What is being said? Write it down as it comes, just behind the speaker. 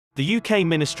The UK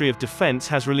Ministry of Defence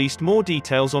has released more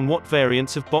details on what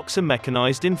variants of Boxer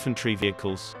mechanised infantry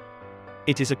vehicles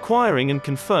it is acquiring and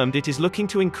confirmed it is looking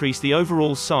to increase the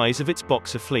overall size of its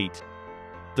Boxer fleet.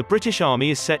 The British Army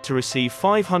is set to receive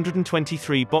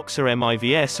 523 Boxer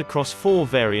MIVs across 4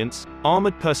 variants: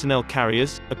 armoured personnel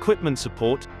carriers, equipment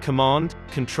support, command,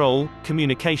 control,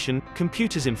 communication,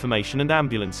 computers information and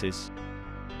ambulances.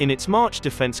 In its March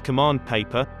Defence Command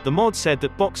paper, the MOD said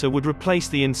that Boxer would replace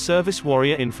the in-service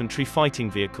Warrior infantry fighting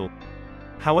vehicle.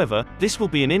 However, this will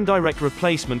be an indirect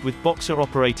replacement, with Boxer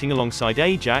operating alongside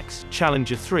Ajax,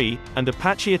 Challenger 3, and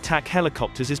Apache attack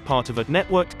helicopters as part of a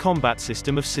networked combat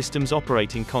system of systems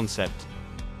operating concept.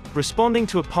 Responding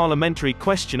to a parliamentary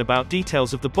question about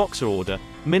details of the Boxer order,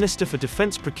 Minister for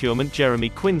Defence Procurement Jeremy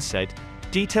Quinn said,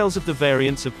 "Details of the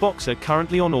variants of Boxer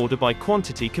currently on order by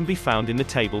quantity can be found in the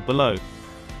table below.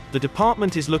 The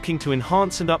department is looking to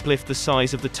enhance and uplift the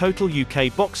size of the total UK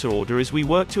Boxer order as we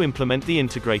work to implement the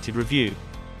integrated review.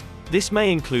 This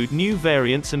may include new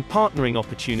variants and partnering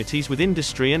opportunities with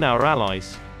industry and our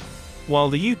allies." While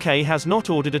the UK has not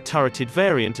ordered a turreted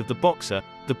variant of the Boxer,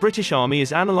 the British Army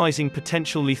is analysing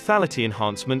potential lethality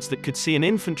enhancements that could see an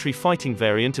infantry fighting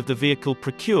variant of the vehicle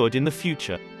procured in the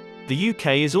future. The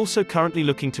UK is also currently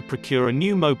looking to procure a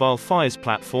new mobile fires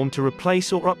platform to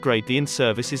replace or upgrade the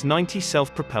in-service's 90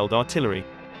 self-propelled artillery.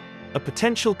 A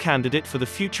potential candidate for the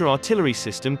future artillery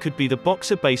system could be the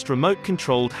Boxer-based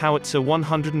remote-controlled howitzer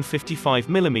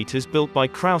 155mm built by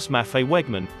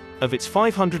Krauss-Maffei-Wegmann. Of its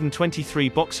 523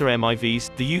 Boxer MIVs,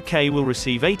 the UK will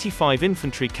receive 85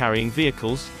 infantry carrying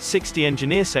vehicles, 60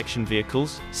 engineer section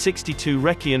vehicles, 62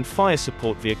 recce and fire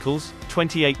support vehicles,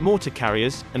 28 mortar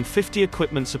carriers, and 50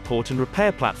 equipment support and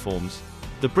repair platforms.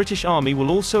 The British Army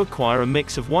will also acquire a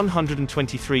mix of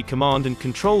 123 command and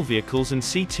control vehicles and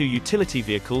C2 utility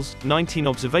vehicles, 19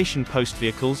 observation post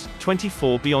vehicles,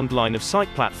 24 beyond line-of-sight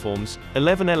platforms,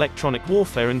 11 electronic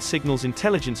warfare and signals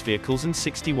intelligence vehicles and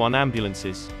 61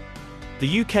 ambulances.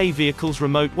 The UK vehicle's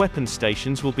remote weapons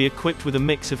stations will be equipped with a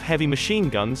mix of heavy machine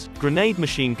guns, grenade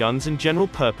machine guns and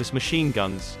general-purpose machine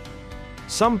guns.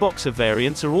 Some Boxer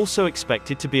variants are also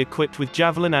expected to be equipped with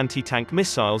Javelin anti-tank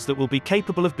missiles that will be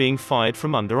capable of being fired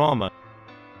from under armour.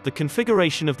 The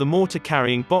configuration of the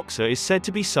mortar-carrying Boxer is said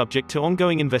to be subject to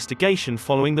ongoing investigation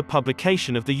following the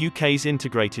publication of the UK's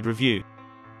integrated review.